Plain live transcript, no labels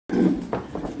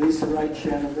Lisa Wright,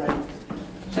 Shannon Wright.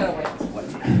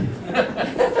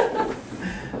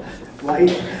 White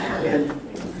and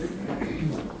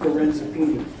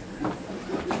Lorenzapini.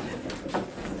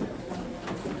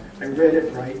 I read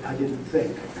it right, I didn't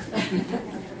think.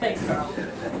 Thanks, Carl.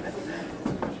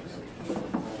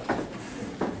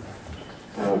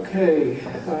 Okay,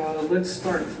 let's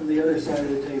start from the other side of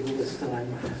the table this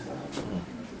time.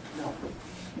 No,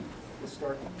 let's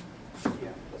start. Yeah,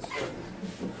 let's start.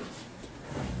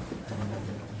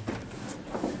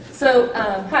 So,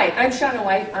 hi, I'm Shannon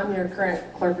White. I'm your current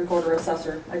clerk recorder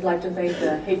assessor. I'd like to thank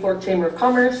the Hayfork Chamber of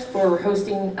Commerce for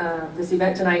hosting this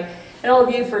event tonight, and all of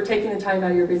you for taking the time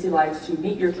out of your busy lives to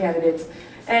meet your candidates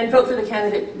and vote for the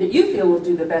candidate that you feel will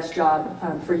do the best job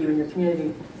for you and your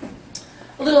community.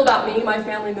 A little about me. My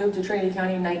family moved to Trinity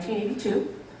County in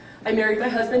 1982. I married my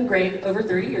husband, Greg, over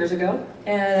 30 years ago,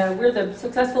 and we're the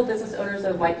successful business owners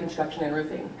of White Construction and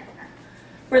Roofing.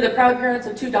 We're the proud parents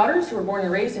of 2 daughters who were born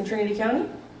and raised in Trinity County.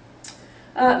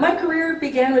 My career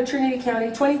began with Trinity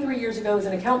County 23 years ago as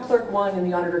an account clerk 1 in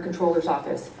the Auditor Controller's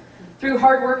office. Through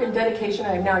hard work and dedication,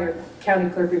 I am now your county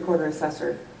clerk recorder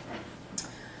assessor.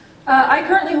 I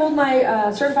currently hold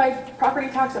my certified property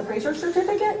tax appraiser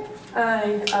certificate.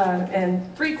 I am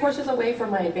 3 courses away from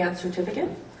my advanced certificate.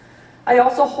 I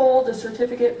also hold a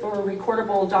certificate for a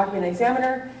recordable document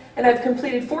examiner, and I've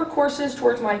completed 4 courses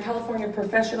towards my California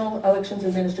Professional Elections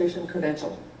Administration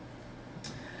credential.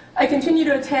 I continue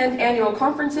to attend annual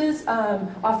conferences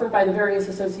offered by the various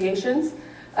associations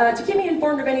to keep me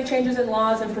informed of any changes in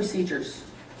laws and procedures.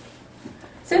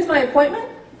 Since my appointment,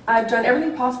 I've done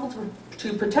everything possible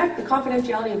to protect the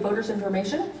confidentiality of voters'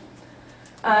 information.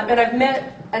 And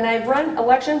I've run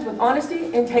elections with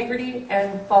honesty, integrity,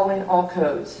 and following all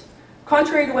codes.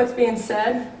 Contrary to what's being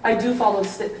said, I do follow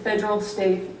federal,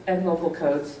 state, and local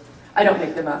codes. I don't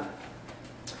make them up.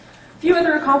 A few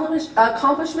other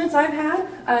accomplishments I've had.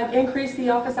 I've increased the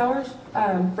office hours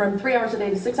from 3 hours a day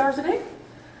to 6 hours a day.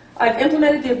 I've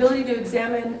implemented the ability to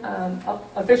examine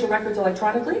official records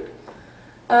electronically.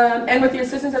 And with the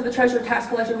assistance of the Treasurer Tax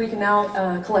Collector, we can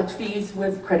now collect fees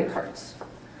with credit cards.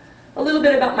 A little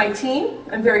bit about my team.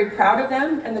 I'm very proud of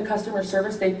them and the customer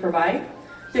service they provide.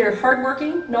 They're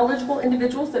hardworking, knowledgeable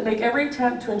individuals that make every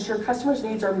attempt to ensure customers'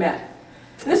 needs are met.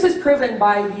 And this is proven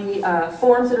by the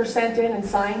forms that are sent in and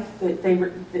signed that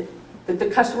the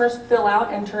customers fill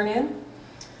out and turn in.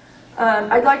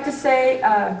 I'd like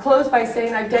to close by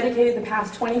saying I've dedicated the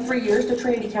past 23 years to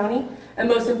Trinity County, and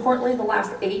most importantly, the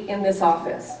last 8 in this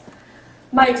office.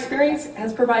 My experience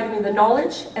has provided me the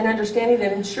knowledge and understanding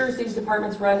that ensures these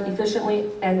departments run efficiently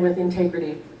and with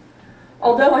integrity.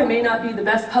 Although I may not be the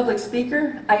best public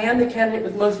speaker, I am the candidate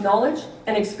with most knowledge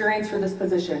and experience for this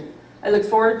position. I look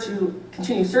forward to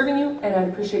continue serving you, and I'd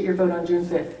appreciate your vote on June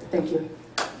 5th. Thank you.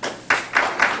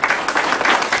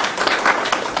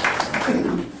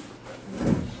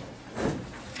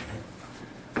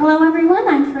 Hello everyone,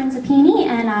 I'm Lorenzapini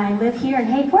and I live here in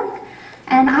Hayfork,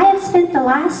 and I have spent the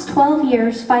last 12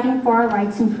 years fighting for our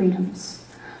rights and freedoms.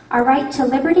 Our right to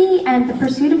liberty and the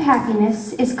pursuit of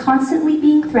happiness is constantly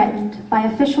being threatened by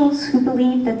officials who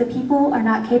believe that the people are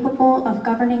not capable of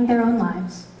governing their own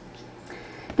lives.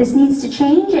 This needs to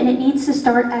change, and it needs to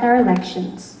start at our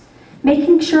elections.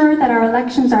 Making sure that our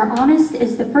elections are honest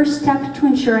is the first step to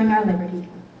ensuring our liberty.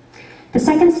 The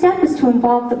second step is to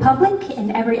involve the public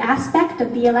in every aspect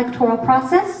of the electoral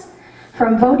process.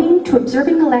 From voting to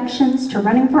observing elections to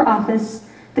running for office,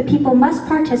 the people must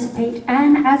participate,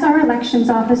 and as our elections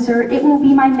officer, it will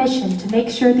be my mission to make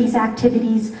sure these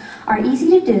activities are easy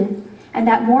to do and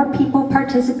that more people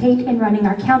participate in running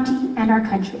our county and our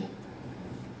country.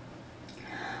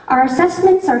 Our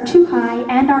assessments are too high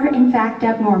and are in fact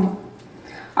abnormal.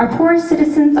 Our poorest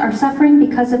citizens are suffering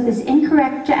because of this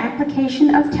incorrect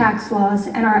application of tax laws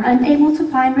and are unable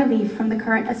to find relief from the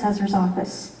current assessor's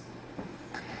office.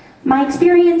 My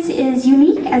experience is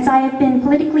unique, as I have been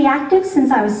politically active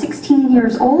since I was 16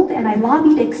 years old, and I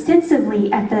lobbied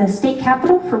extensively at the state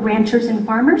capitol for ranchers and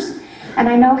farmers, and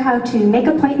I know how to make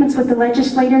appointments with the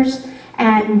legislators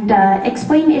and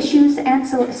explain issues and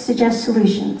suggest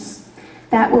solutions.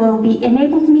 That will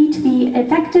enable me to be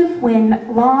effective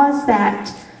when laws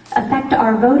that affect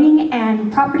our voting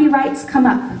and property rights come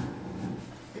up.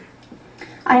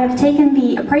 I have taken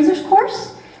the appraiser's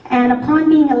course, and upon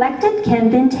being elected can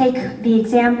then take the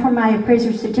exam for my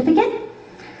appraiser certificate.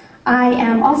 I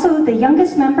am also the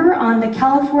youngest member on the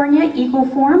California Eagle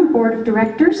Forum Board of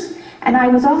Directors, and I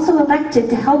was also elected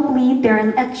to help lead their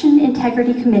Election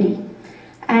Integrity Committee.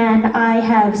 And I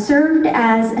have served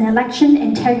as an Election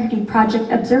Integrity Project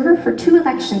Observer for 2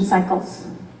 election cycles.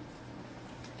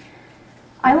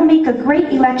 I will make a great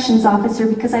elections officer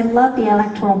because I love the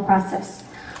electoral process.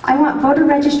 I want voter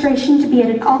registration to be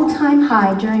at an all-time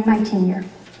high during my tenure.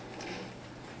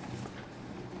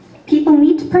 People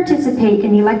need to participate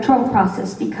in the electoral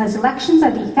process because elections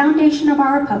are the foundation of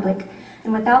our republic,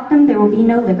 and without them there will be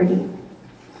no liberty.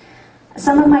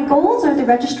 Some of my goals are the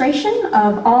registration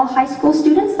of all high school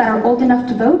students that are old enough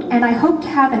to vote, and I hope to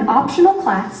have an optional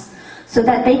class so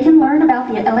that they can learn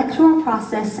about the electoral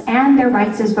process and their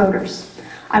rights as voters.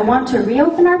 I want to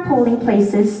reopen our polling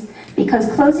places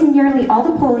because closing nearly all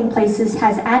the polling places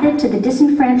has added to the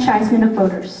disenfranchisement of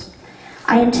voters.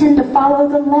 I intend to follow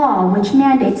the law which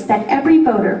mandates that every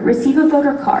voter receive a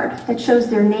voter card that shows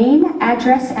their name,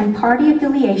 address, and party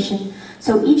affiliation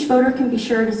so each voter can be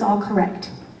sure it is all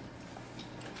correct.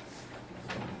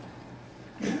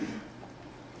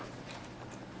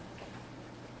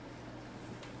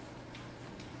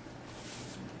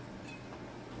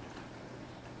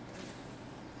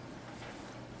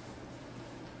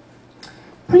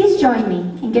 Please join me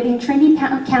in giving Trinity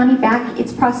County back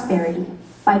its prosperity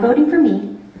by voting for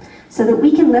me so that we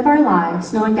can live our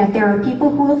lives knowing that there are people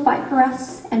who will fight for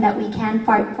us and that we can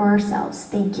fight for ourselves.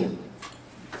 Thank you.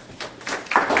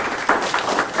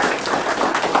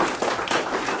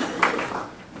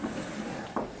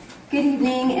 Good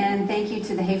evening, and thank you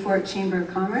to the Hayfork Chamber of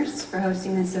Commerce for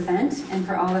hosting this event and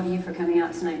for all of you for coming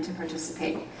out tonight to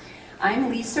participate.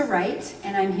 I'm Lisa Wright,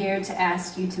 and I'm here to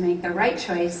ask you to make the right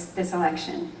choice this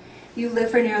election. You lived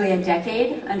for nearly a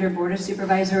decade under Board of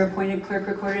Supervisor appointed clerk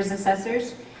recorders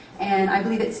assessors, and I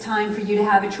believe it's time for you to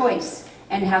have a choice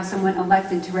and have someone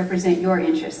elected to represent your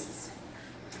interests.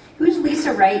 Who's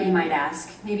Lisa Wright, you might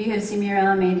ask? Maybe you have seen me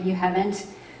around, maybe you haven't.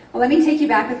 Well, let me take you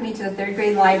back with me to the third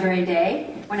grade library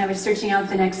day when I was searching out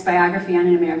the next biography on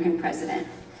an American president.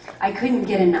 I couldn't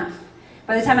get enough.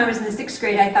 By the time I was in the 6th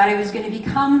grade, I thought I was going to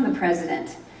become the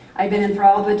president. I'd been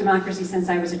enthralled with democracy since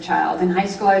I was a child. In high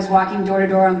school, I was walking door to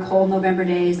door on cold November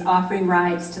days, offering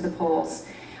rides to the polls.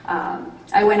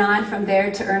 I went on from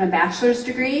there to earn a bachelor's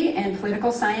degree in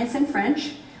political science and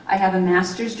French. I have a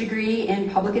master's degree in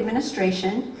public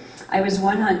administration. I was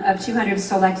one of 200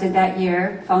 selected that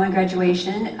year following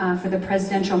graduation for the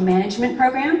Presidential Management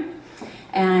Program.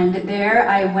 And there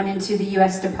I went into the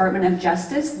U.S. Department of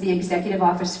Justice, the Executive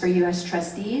Office for U.S.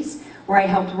 Trustees, where I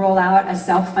helped roll out a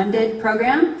self-funded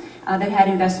program that had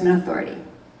investment authority.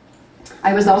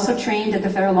 I was also trained at the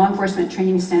Federal Law Enforcement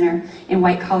Training Center in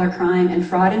white-collar crime and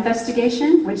fraud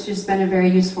investigation, which has been a very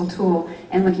useful tool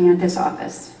in looking at this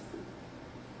office.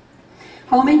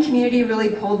 Home and community really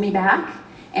pulled me back,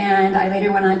 and I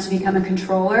later went on to become a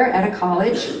controller at a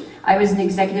college. I was an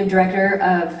executive director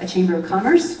of a Chamber of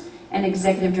Commerce, and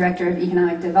executive director of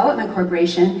Economic Development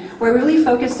Corporation, where we really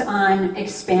focused on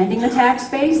expanding the tax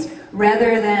base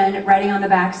rather than riding on the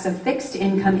backs of fixed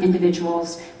income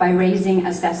individuals by raising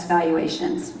assessed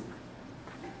valuations.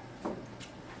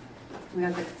 We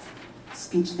have the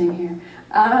speech thing here.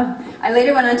 I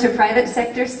later went on to private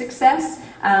sector success,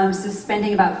 so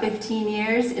spending about 15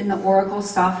 years in the Oracle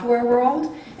software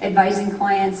world, advising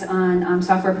clients on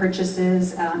software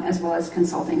purchases as well as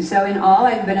consulting. So in all,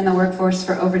 I've been in the workforce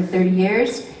for over 30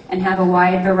 years and have a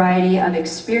wide variety of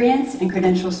experience and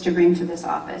credentials to bring to this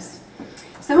office.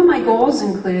 Some of my goals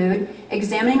include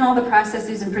examining all the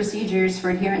processes and procedures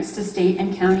for adherence to state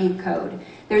and county code.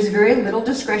 There's very little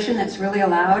discretion that's really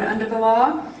allowed under the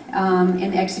law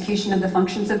in the execution of the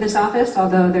functions of this office,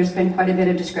 although there's been quite a bit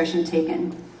of discretion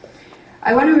taken.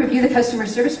 I want to review the customer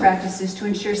service practices to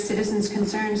ensure citizens'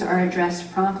 concerns are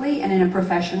addressed promptly and in a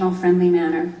professional, friendly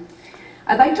manner.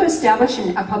 I'd like to establish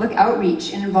a public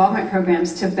outreach and involvement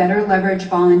programs to better leverage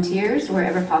volunteers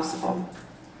wherever possible.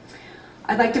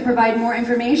 I'd like to provide more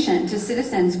information to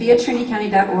citizens via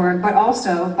trinitycounty.org, but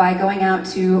also by going out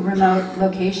to remote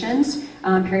locations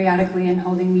periodically and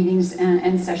holding meetings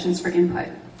and sessions for input.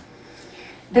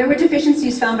 There were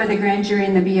deficiencies found by the grand jury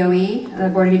and the BOE, the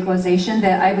Board of Equalization,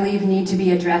 that I believe need to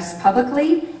be addressed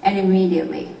publicly and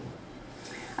immediately.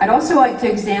 I'd also like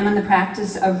to examine the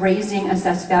practice of raising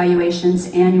assessed valuations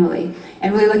annually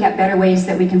and really look at better ways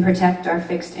that we can protect our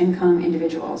fixed income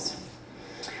individuals.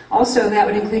 Also, that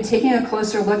would include taking a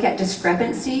closer look at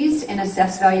discrepancies in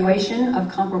assessed valuation of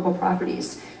comparable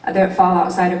properties that fall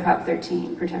outside of Prop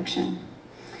 13 protection.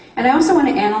 And I also want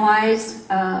to analyze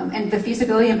the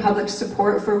feasibility and public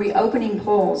support for reopening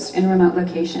polls in remote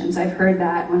locations. I've heard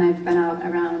that when I've been out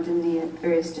around in the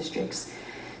various districts.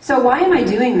 So why am I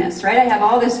doing this, right? I have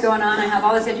all this going on, I have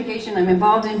all this education, I'm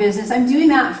involved in business. I'm doing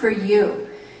that for you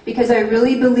because I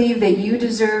really believe that you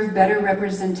deserve better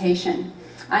representation.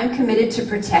 I'm committed to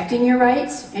protecting your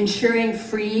rights, ensuring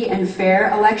free and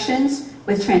fair elections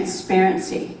with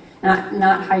transparency,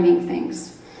 not hiding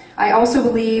things. I also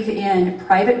believe in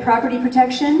private property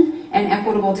protection and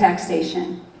equitable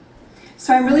taxation.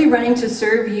 So I'm really running to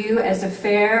serve you as a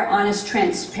fair, honest,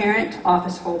 transparent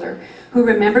office holder who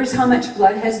remembers how much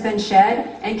blood has been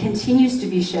shed and continues to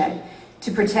be shed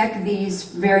to protect these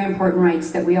very important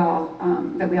rights that we all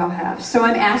have. So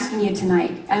I'm asking you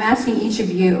tonight, I'm asking each of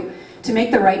you to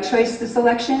make the right choice this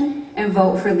election and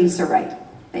vote for Lisa Wright.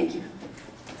 Thank you.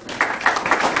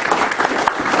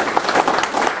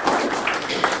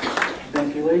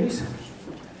 Thank you, ladies.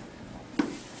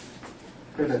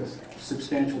 Got a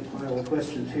substantial pile of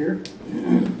questions here.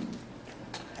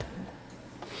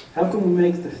 How can we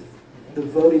make the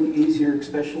voting easier,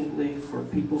 especially for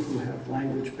people who have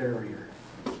language barrier?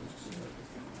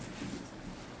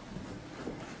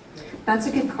 That's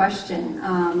a good question.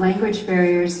 Language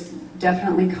barriers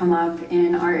definitely come up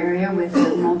in our area with the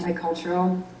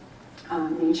multicultural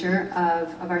nature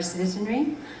of our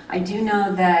citizenry. I do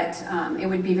know that it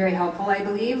would be very helpful, I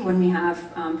believe, when we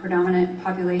have predominant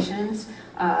populations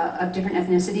of different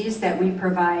ethnicities that we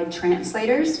provide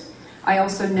translators. I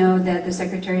also know that the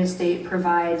Secretary of State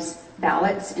provides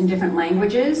ballots in different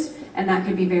languages, and that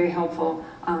could be very helpful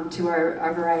to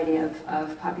our variety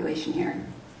of population here.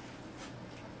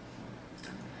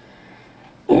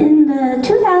 In the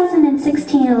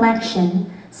 2016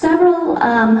 election, several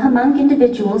Hmong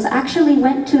individuals actually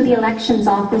went to the elections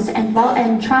office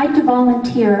and tried to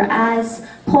volunteer as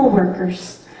poll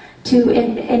workers to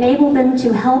enable them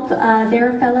to help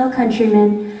their fellow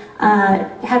countrymen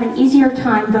have an easier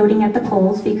time voting at the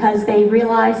polls because they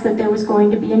realized that there was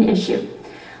going to be an issue.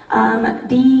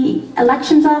 The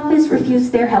elections office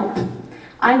refused their help.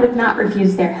 I would not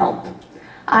refuse their help.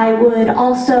 I would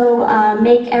also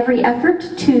make every effort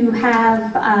to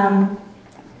have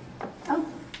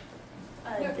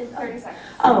 30 seconds.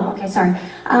 Oh, okay, sorry.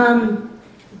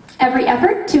 Every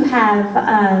effort to have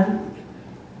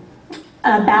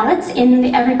ballots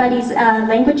in everybody's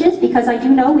languages, because I do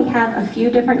know we have a few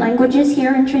different languages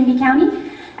here in Trinity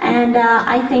County, and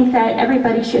I think that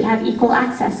everybody should have equal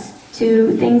access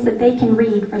to things that they can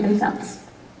read for themselves.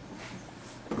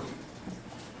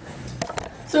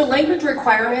 So language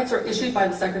requirements are issued by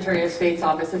the Secretary of State's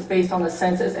office. It's based on the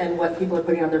census and what people are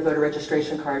putting on their voter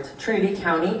registration cards. Trinity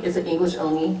County is an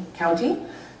English-only county.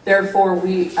 Therefore,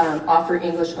 we offer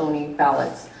English-only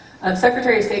ballots.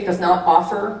 Secretary of State does not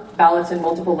offer ballots in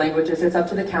multiple languages. It's up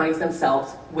to the counties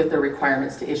themselves with the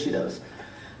requirements to issue those.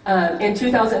 In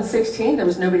 2016, there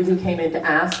was nobody who came in to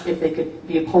ask if they could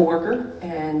be a poll worker.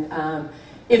 And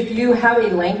if you have a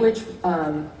language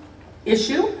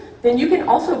issue, then you can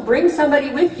also bring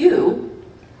somebody with you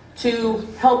to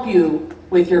help you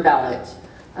with your ballot.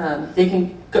 They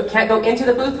can't go into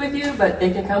the booth with you, but they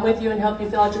can come with you and help you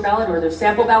fill out your ballot, or there's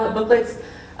sample ballot booklets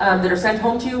that are sent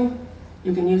home to you.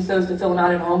 You can use those to fill them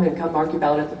out at home and come mark your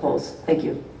ballot at the polls. Thank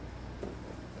you.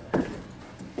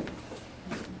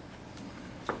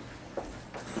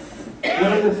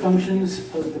 What are the functions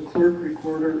of the clerk,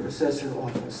 recorder, assessor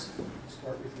office?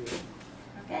 Start with you.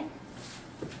 Okay.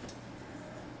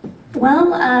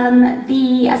 Well,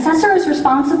 the assessor is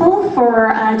responsible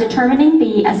for determining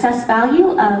the assessed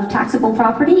value of taxable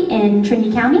property in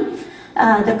Trinity County.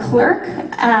 The clerk,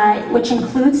 which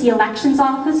includes the elections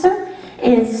officer,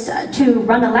 is to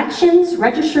run elections,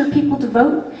 register people to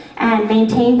vote, and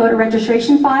maintain voter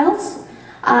registration files.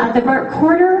 The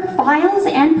recorder files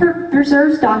and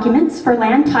preserves documents for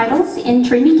land titles in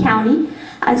Trinity County,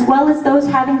 as well as those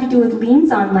having to do with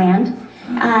liens on land.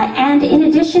 And in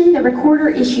addition, the recorder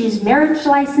issues marriage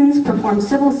license, performs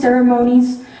civil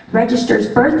ceremonies, registers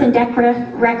birth and death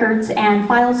records, and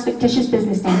files fictitious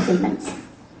business name statements.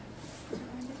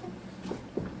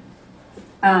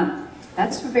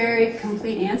 That's a very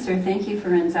complete answer. Thank you,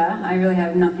 Forenza. I really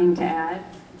have nothing to add.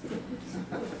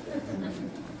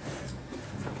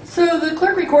 So the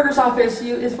clerk recorder's office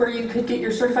is where you could get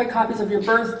your certified copies of your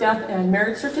birth, death, and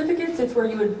marriage certificates. It's where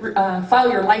you would file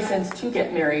your license to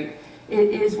get married. It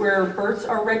is where births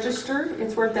are registered.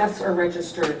 It's where deaths are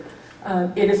registered.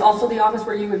 It is also the office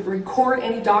where you would record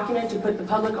any document to put the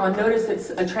public on notice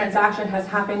that a transaction has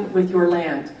happened with your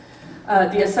land.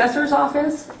 The assessor's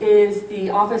office is the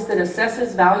office that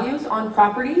assesses values on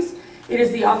properties. It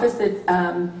is the office that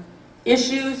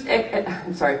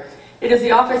It is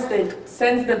the office that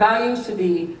sends the values to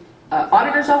the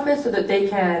auditor's office so that they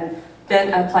can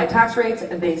then apply tax rates,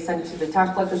 and they send it to the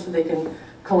tax collector so they can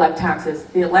collect taxes.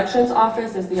 The elections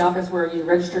office is the office where you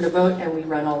register to vote, and we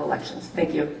run all elections.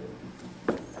 Thank you.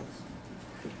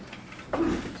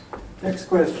 Next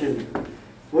question.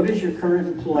 What is your current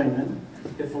employment?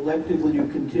 If elected, will you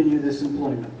continue this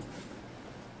employment?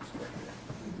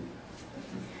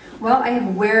 Well, I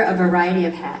wear a variety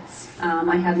of hats.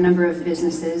 I have a number of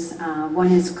businesses.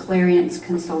 One is Clariance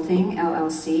Consulting,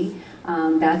 LLC.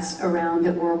 That's around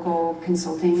the Oracle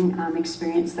consulting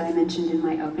experience that I mentioned in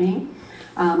my opening.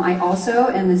 I also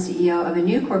am the CEO of a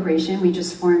new corporation we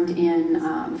just formed in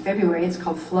February. It's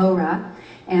called Flora,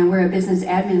 and we're a business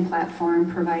admin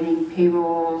platform providing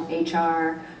payroll,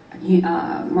 HR,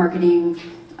 marketing.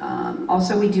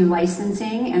 Also, we do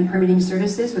licensing and permitting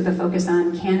services with a focus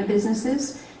on cannabis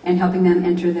businesses and helping them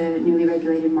enter the newly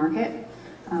regulated market.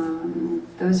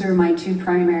 Those are my two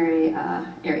primary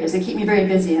areas. They keep me very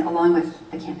busy along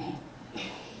with the campaign.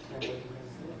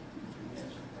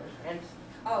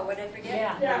 Oh, what did I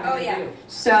forget? Yeah. Oh, yeah.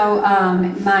 So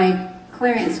my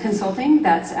Clariance Consulting,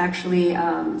 that's actually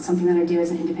something that I do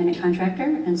as an independent contractor,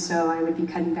 and so I would be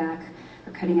cutting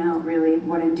out really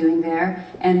what I'm doing there.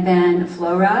 And then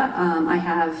Flora, I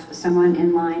have someone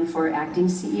in line for acting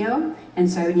CEO, and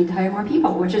so I would need to hire more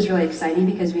people, which is really exciting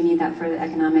because we need that for the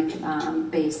economic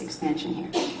base expansion here.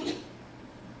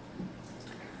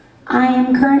 I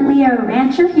am currently a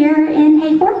rancher here in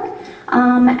Hayfork,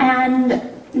 and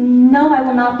no, I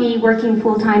will not be working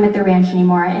full-time at the ranch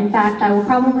anymore. In fact, I will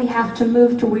probably have to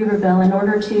move to Weaverville in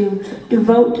order to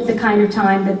devote the kind of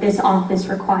time that this office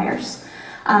requires.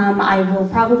 I will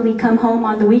probably come home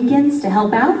on the weekends to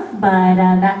help out, but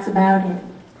that's about it.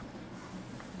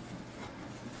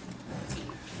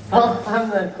 Well, I'm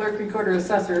the clerk, recorder,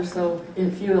 assessor, so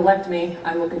if you elect me,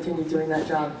 I will continue doing that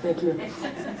job. Thank you.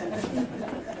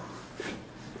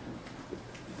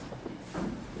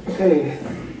 Okay.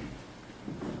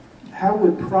 How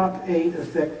would Prop 8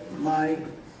 affect my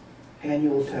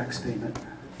annual tax payment?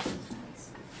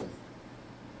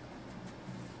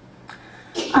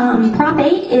 Prop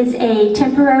 8 is a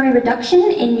temporary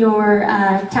reduction in your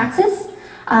taxes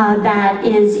that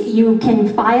is you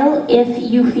can file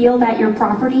if you feel that your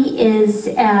property is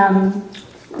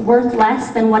worth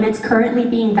less than what it's currently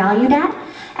being valued at,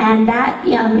 and that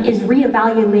is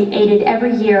reevaluated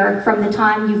every year from the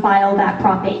time you file that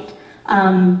Prop 8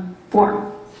 form.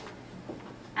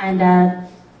 And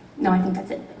no, I think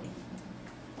that's it.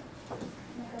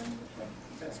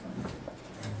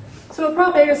 So a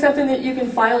Prop 8 is something that you can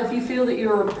file if you feel that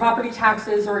your property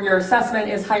taxes or your assessment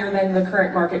is higher than the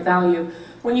current market value.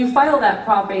 When you file that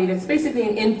Prop 8, it's basically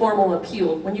an informal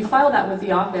appeal. When you file that with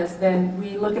the office, then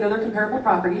we look at other comparable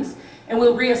properties and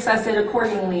we'll reassess it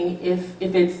accordingly if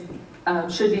it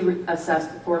should be assessed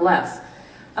for less.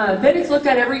 Then it's looked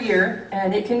at every year,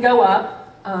 and it can go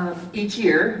up each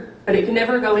year, but it can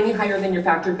never go any higher than your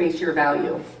factored base year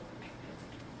value.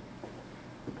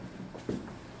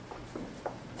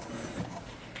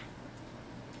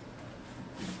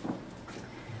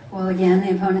 Well, again,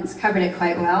 the opponents covered it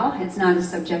quite well. It's not a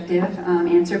subjective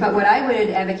answer, but what I would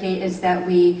advocate is that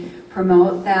we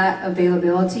promote that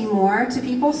availability more to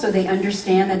people so they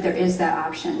understand that there is that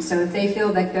option. So if they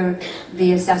feel that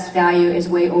the assessed value is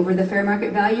way over the fair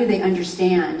market value, they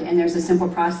understand, and there's a simple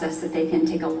process that they can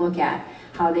take a look at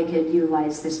how they could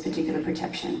utilize this particular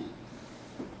protection.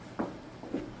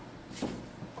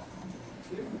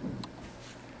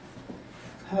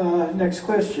 Next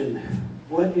question.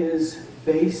 What is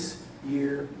base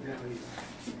year value?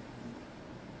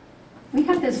 We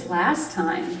had this last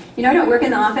time. You know, I don't work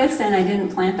in the office and I didn't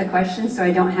plant the question, so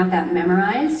I don't have that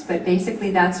memorized, but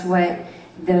basically that's what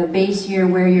the base year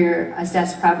where your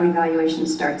assessed property valuation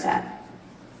starts at.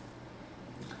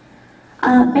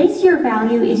 Base year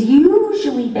value is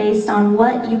usually based on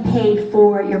what you paid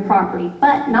for your property,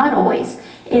 but not always.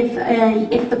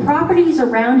 If the properties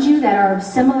around you that are of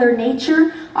similar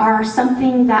nature are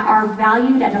something that are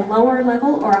valued at a lower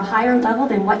level or a higher level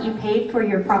than what you paid for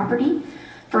your property,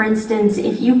 for instance,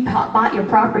 if you bought your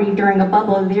property during a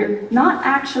bubble, they're not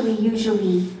actually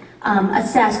usually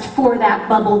assessed for that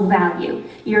bubble value.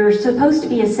 You're supposed to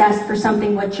be assessed for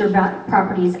something what your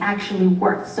property is actually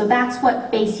worth. So that's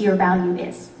what base year value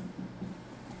is.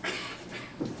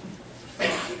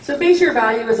 So base year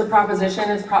value is a proposition.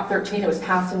 It's Prop 13. It was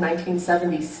passed in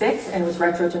 1976 and was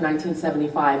retro to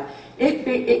 1975.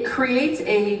 It creates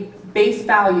a base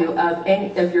value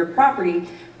of your property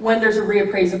when there's a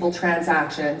reappraisable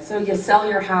transaction. So you sell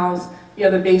your house, you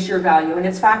have a base year value, and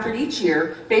it's factored each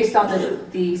year based on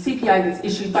the CPI that's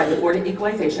issued by the Board of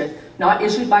Equalization, not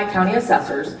issued by county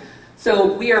assessors.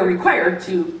 So we are required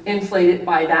to inflate it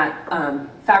by that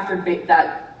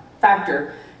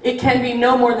factor. It can be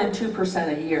no more than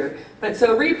 2% a year. But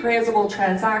so reappraisable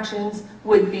transactions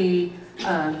would be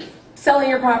selling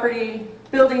your property,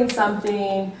 building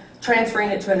something, transferring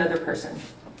it to another person.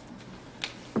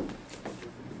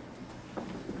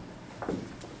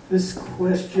 This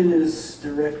question is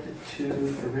directed to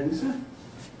Lorenza.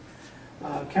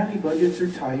 County budgets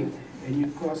are tight, and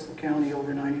you've cost the county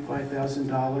over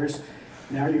 $95,000.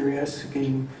 Now you're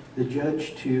asking the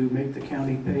judge to make the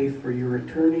county pay for your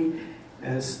attorney.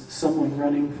 As someone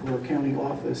running for a county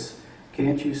office,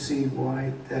 can't you see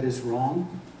why that is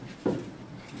wrong?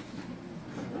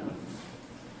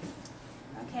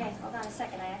 Okay, hold on a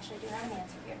second. I actually do have an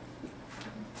answer here.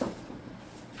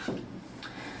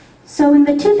 So in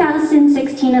the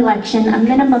 2016 election, a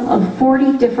minimum of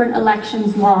 40 different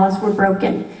elections laws were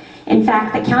broken. In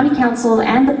fact, the County Council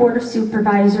and the Board of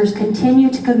Supervisors continue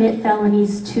to commit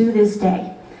felonies to this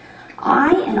day.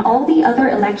 I and all the other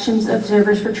elections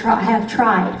observers have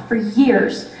tried for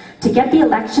years to get the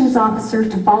elections officer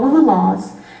to follow the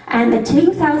laws, and the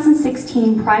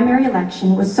 2016 primary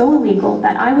election was so illegal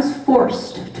that I was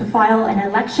forced to file an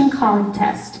election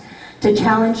contest to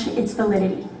challenge its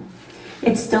validity.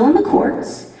 It's still in the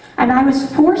courts, and I was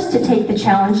forced to take the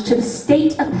challenge to the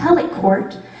state appellate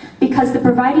court because the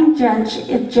presiding judge,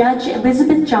 Judge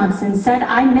Elizabeth Johnson, said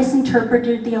I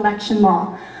misinterpreted the election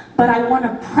law. But I won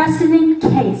a precedent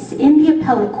case in the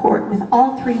appellate court with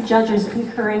all 3 judges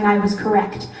concurring I was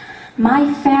correct.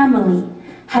 My family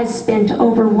has spent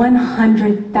over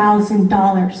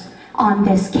 $100,000 on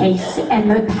this case in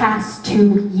the past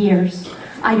 2 years.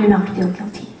 I do not feel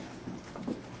guilty.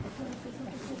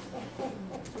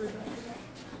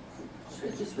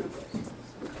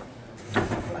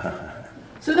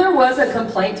 So there was a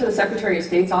complaint to the Secretary of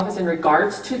State's office in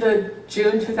regards to the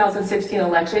June 2016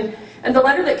 election, and the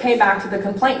letter that came back to the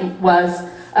complainant was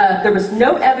there was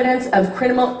no evidence of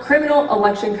criminal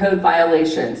election code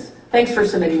violations. Thanks for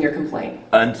submitting your complaint.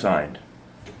 Unsigned.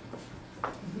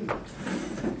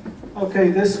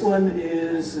 Okay, this one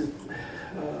is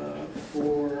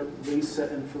for Lisa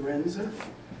and Forenza.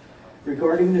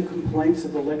 Regarding the complaints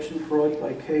of election fraud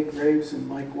by Kay Graves and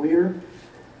Mike Weir,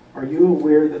 are you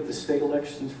aware that the State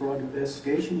Elections Fraud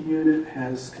Investigation Unit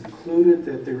has concluded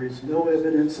that there is no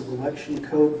evidence of election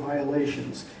code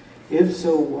violations? If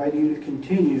so, why do you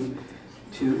continue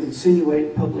to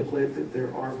insinuate publicly that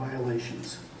there are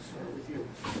violations? Start with you.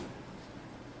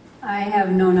 I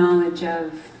have no knowledge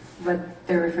of what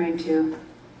they're referring to.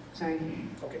 Sorry.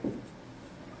 Okay.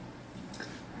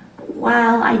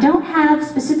 While I don't have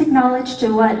specific knowledge to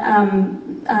what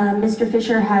Mr.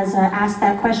 Fisher has asked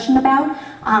that question about,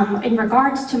 in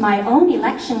regards to my own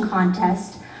election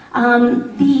contest,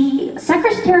 the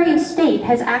Secretary of State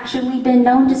has actually been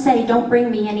known to say, don't bring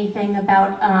me anything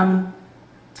about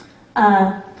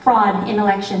fraud in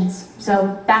elections.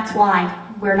 So that's why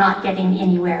we're not getting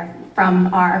anywhere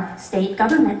from our state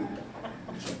government.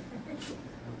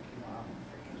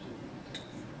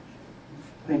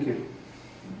 Thank you.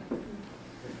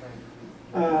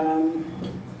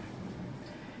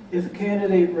 If a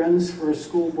candidate runs for a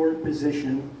school board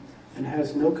position and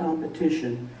has no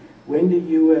competition, when do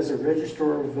you, as a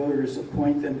registrar of voters,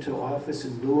 appoint them to office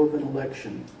in lieu of an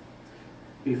election?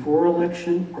 Before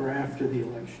election or after the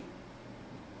election?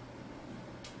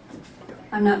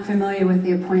 I'm not familiar with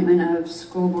the appointment of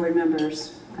school board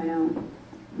members. I don't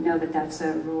know that that's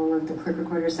a role of the clerk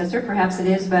recorder assessor. Perhaps it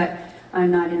is, but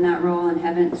I'm not in that role and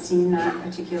haven't seen that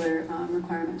particular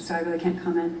requirement, so I really can't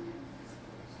comment.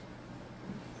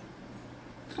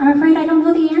 I'm afraid I don't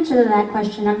know the answer to that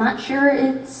question. I'm not sure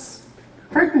it's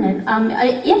pertinent.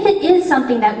 If it is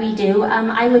something that we do,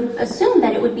 I would assume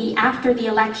that it would be after the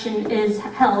election is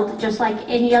held, just like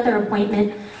any other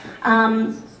appointment,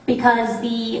 because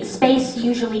the space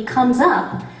usually comes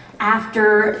up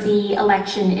after the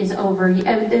election is over.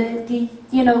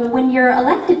 You know, when you're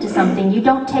elected to something, you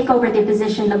don't take over the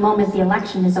position the moment the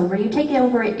election is over. You take it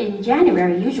over in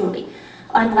January, usually,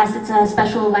 unless it's a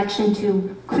special election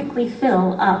to quickly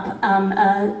fill up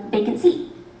a vacant seat.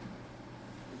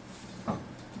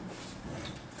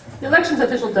 The elections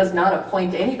official does not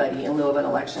appoint anybody in lieu of an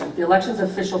election. The elections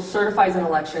official certifies an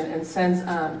election and sends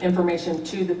information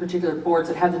to the particular boards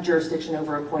that have the jurisdiction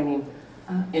over appointing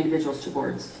individuals to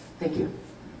boards. Thank you.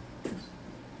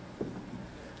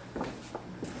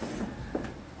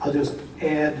 I'll just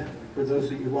add, for those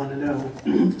that you want to know,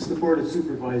 it's the Board of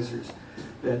Supervisors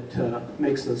that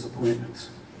makes those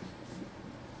appointments.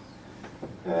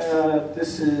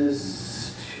 This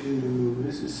is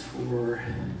for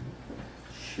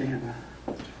Shanna.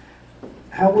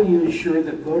 How will you ensure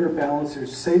that voter ballots are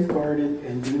safeguarded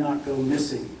and do not go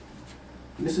missing?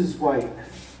 Mrs. White,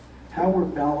 how were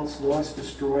ballots lost,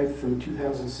 destroyed from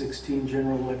 2016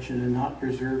 general election and not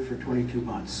preserved for 22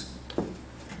 months?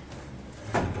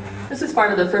 This is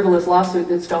part of the frivolous lawsuit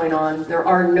that's going on. There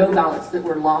are no ballots that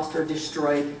were lost or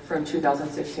destroyed from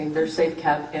 2016. They're safe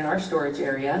kept in our storage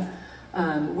area.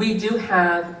 We do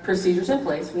have procedures in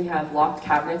place. We have locked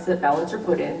cabinets that ballots are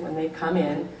put in when they come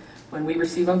in. When we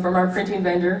receive them from our printing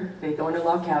vendor, they go in a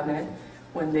log cabinet.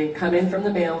 When they come in from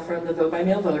the mail, from the vote by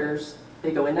mail voters,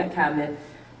 they go in that cabinet.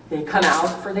 They come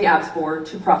out for the apps board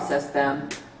to process them.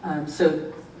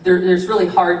 So there's really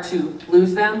hard to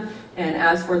lose them. And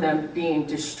as for them being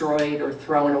destroyed or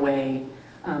thrown away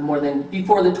more than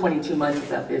before the 22 months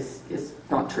is up is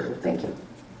not true. Thank you.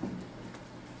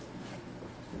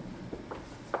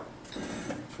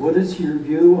 What is your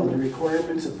view on the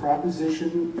requirements of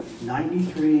Proposition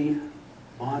 93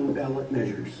 on ballot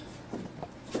measures?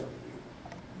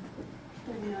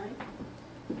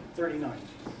 39.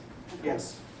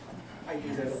 Yes. I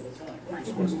do that all the time. You're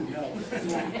supposed to know.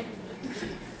 Yeah.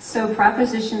 So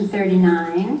Proposition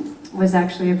 39 was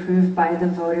actually approved by the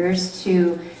voters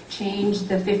to change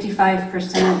the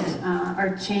 55%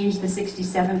 or change the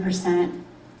 67%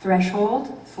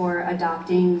 threshold for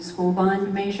adopting school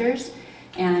bond measures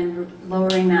and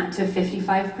lowering that to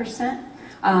 55%.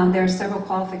 There are several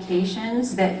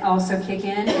qualifications that also kick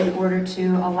in order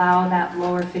to allow that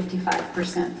lower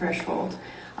 55% threshold.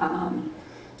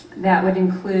 That would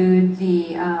include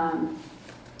the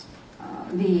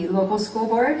local school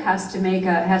board has to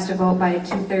vote by a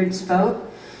 2/3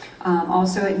 vote.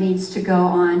 Also, it needs to go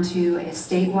on to a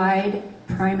statewide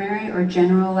primary or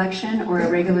general election, or a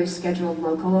regularly scheduled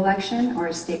local election, or a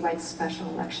statewide special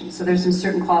election. So there's some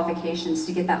certain qualifications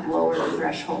to get that lower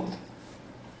threshold.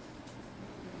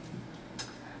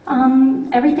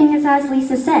 Everything is as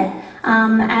Lisa said.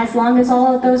 As long as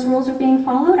all of those rules are being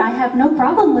followed, I have no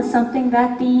problem with something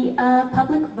that the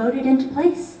public voted into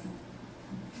place.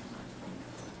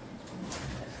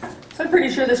 So I'm pretty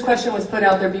sure this question was put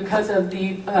out there because of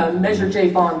the Measure J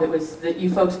bond that you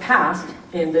folks passed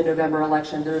in the November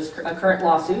election. There's a current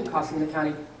lawsuit costing the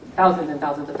county thousands and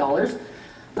thousands of dollars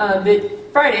that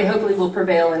Friday hopefully will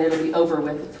prevail and it'll be over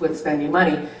with spending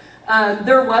money.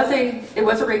 It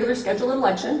was a regular scheduled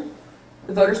election.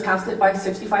 The voters passed it by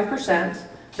 65%.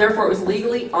 Therefore, it was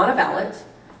legally on a ballot.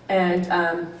 And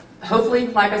hopefully,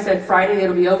 like I said, Friday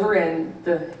it'll be over and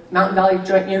the Mountain Valley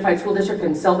Joint Unified School District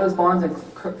can sell those bonds and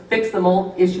fix the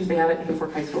mold issues they have at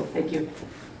Hayfork High School. Thank you.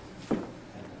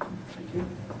 Thank you.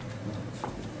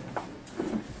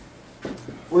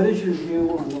 What is your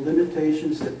view on the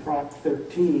limitations that Prop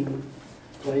 13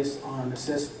 place on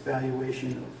assessed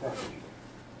valuation of property?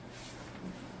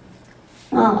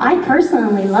 Well, I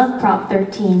personally love Prop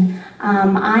 13.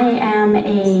 I am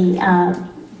a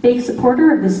big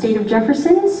supporter of the state of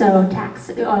Jefferson, so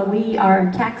we are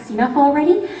taxed enough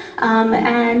already.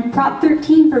 And Prop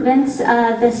 13 prevents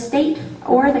the state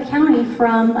or the county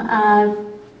from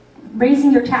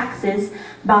raising your taxes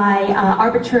by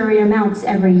arbitrary amounts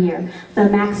every year. The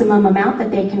maximum amount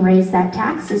that they can raise that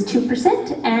tax is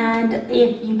 2%, and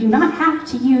if you do not have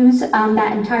to use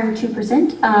that entire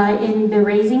 2% in the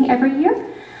raising every year.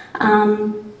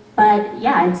 But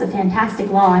yeah, it's a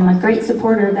fantastic law. I'm a great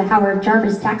supporter of the Howard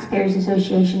Jarvis Taxpayers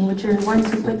Association, which are the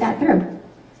ones who put that through.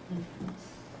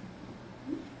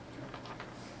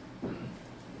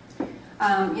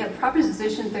 Yeah,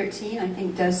 Proposition 13, I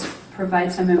think, does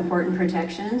provide some important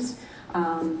protections.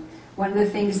 One of the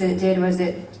things that it did was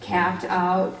it capped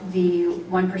out the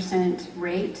 1%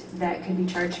 rate that could be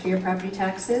charged for your property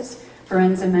taxes.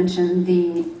 Forenza mentioned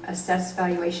the assessed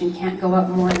valuation can't go up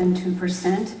more than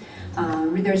 2%.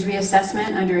 There's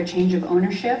reassessment under a change of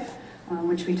ownership,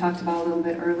 which we talked about a little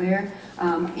bit earlier.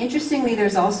 Interestingly,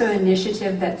 there's also an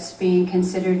initiative that's being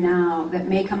considered now that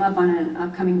may come up on an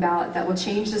upcoming ballot that will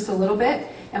change this a little bit.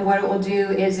 And what it will do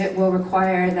is it will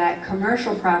require that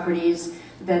commercial properties,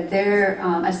 that their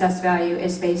assessed value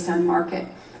is based on market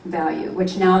value,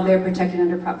 which now they're protected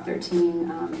under Prop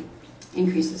 13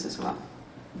 increases as well.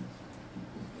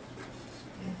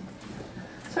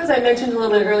 So as I mentioned a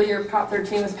little bit earlier, Prop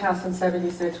 13 was passed in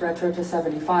 76, retro to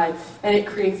 75, and it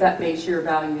creates that base year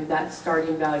value, that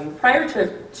starting value. Prior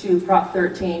to Prop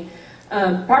 13,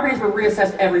 properties were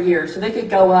reassessed every year, so they could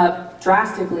go up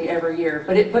drastically every year,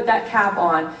 but it put that cap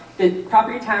on that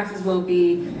property taxes will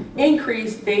be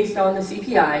increased based on the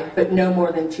CPI, but no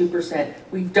more than 2%.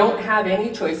 We don't have any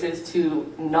choices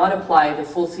to not apply the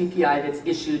full CPI that's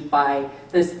issued by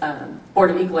this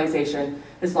Board of Equalization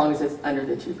as long as it's under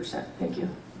the 2%. Thank you.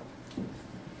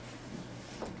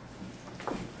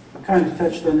 I kind of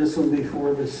touched on this one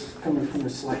before, this coming from a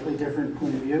slightly different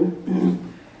point of view.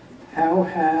 How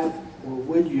have or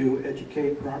would you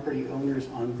educate property owners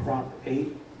on Prop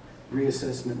 8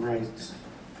 reassessment rights?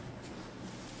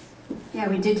 Yeah,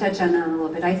 we did touch on that a little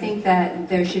bit. I think that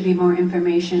there should be more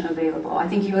information available. I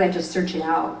think you would have to search it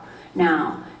out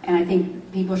now And I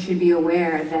think people should be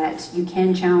aware that you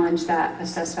can challenge that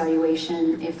assessed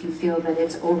valuation if you feel that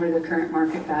it's over the current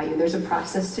market value. There's a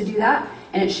process to do that,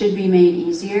 and it should be made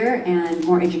easier and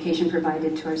more education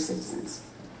provided to our citizens.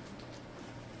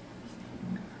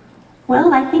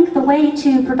 Well, I think the way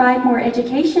to provide more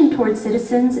education towards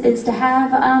citizens is to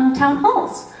have town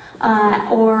halls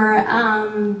or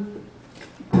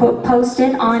post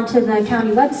it onto the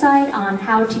county website on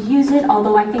how to use it,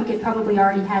 although I think it probably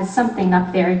already has something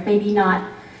up there. Maybe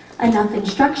not enough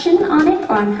instruction on it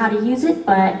or on how to use it,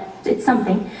 but it's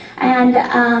something. And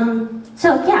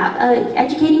so yeah,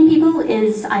 educating people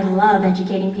is, I love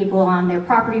educating people on their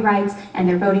property rights and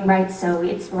their voting rights, so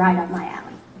it's right up my alley.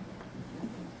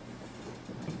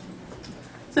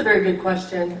 It's a very good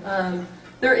question.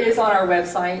 There is on our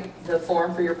website the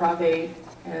form for your Prop 8,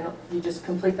 and you just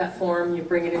complete that form, you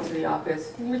bring it into the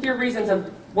office with your reasons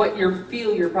of what you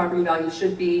feel your property value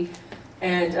should be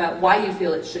and why you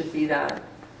feel it should be that.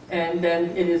 And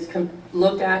then it is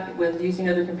looked at with using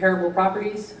other comparable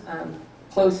properties,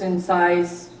 close in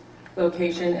size,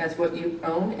 location as what you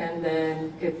own, and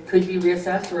then it could be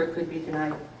reassessed or it could be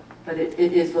denied. But it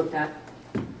is looked at.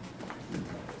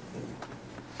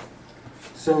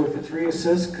 So if it's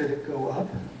reassessed, could it go up?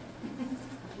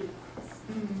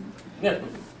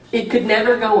 It could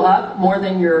never go up more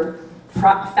than your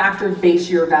factored base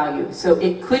year value. So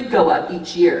it could go up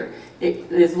each year.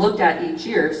 It is looked at each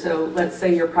year. So let's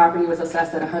say your property was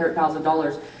assessed at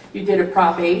 $100,000. You did a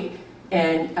Prop 8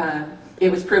 and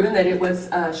it was proven that it was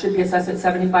should be assessed at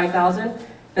 $75,000.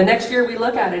 The next year we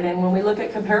look at it, and when we look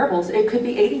at comparables, it could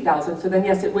be $80,000. So then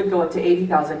yes, it would go up to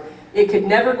 $80,000. It could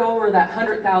never go over that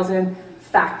 $100,000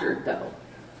 factored though.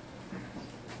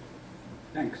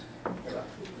 Thanks.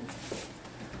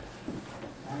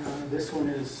 This one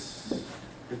is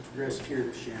addressed here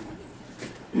to Shannon.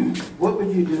 What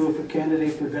would you do if a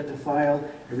candidate forgot to file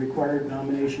a required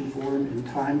nomination form in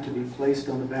time to be placed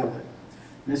on the ballot?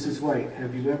 Mrs. White,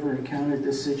 have you ever encountered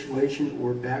this situation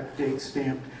or backdate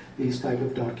stamped these type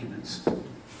of documents?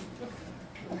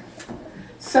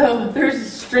 So there's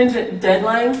stringent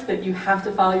deadlines that you have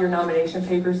to file your nomination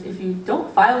papers. If you don't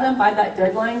file them by that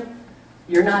deadline,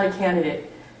 you're not a candidate.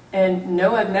 And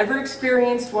no, I've never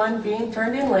experienced one being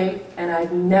turned in late, and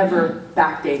I've never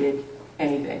backdated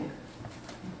anything.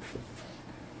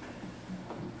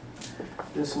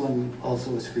 This one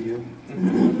also is for you.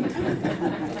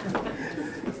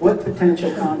 What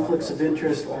potential conflicts of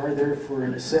interest are there for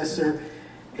an assessor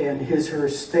and his/her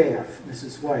staff,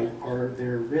 Mrs. White? Are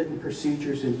there written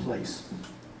procedures in place?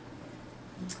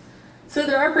 So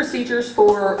there are procedures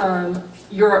for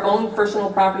your own personal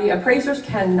property. Appraisers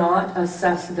cannot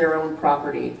assess their own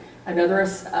property. Another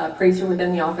appraiser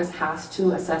within the office has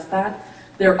to assess that.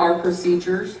 There are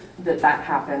procedures that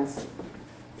happens.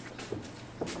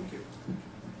 Thank you.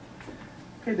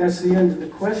 Okay, that's the end of the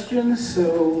questions,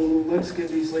 so let's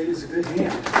give these ladies a good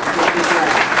hand.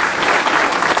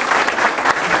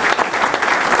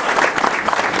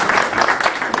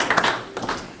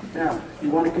 Now, you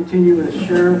want to continue with the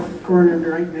sheriff coroner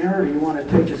right now, or do you want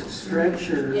to take a stretch?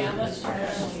 Or Yeah, let's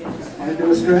stretch. want to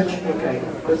do a stretch? Okay,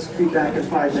 let's be back in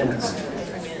 5 minutes.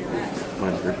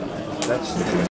 That's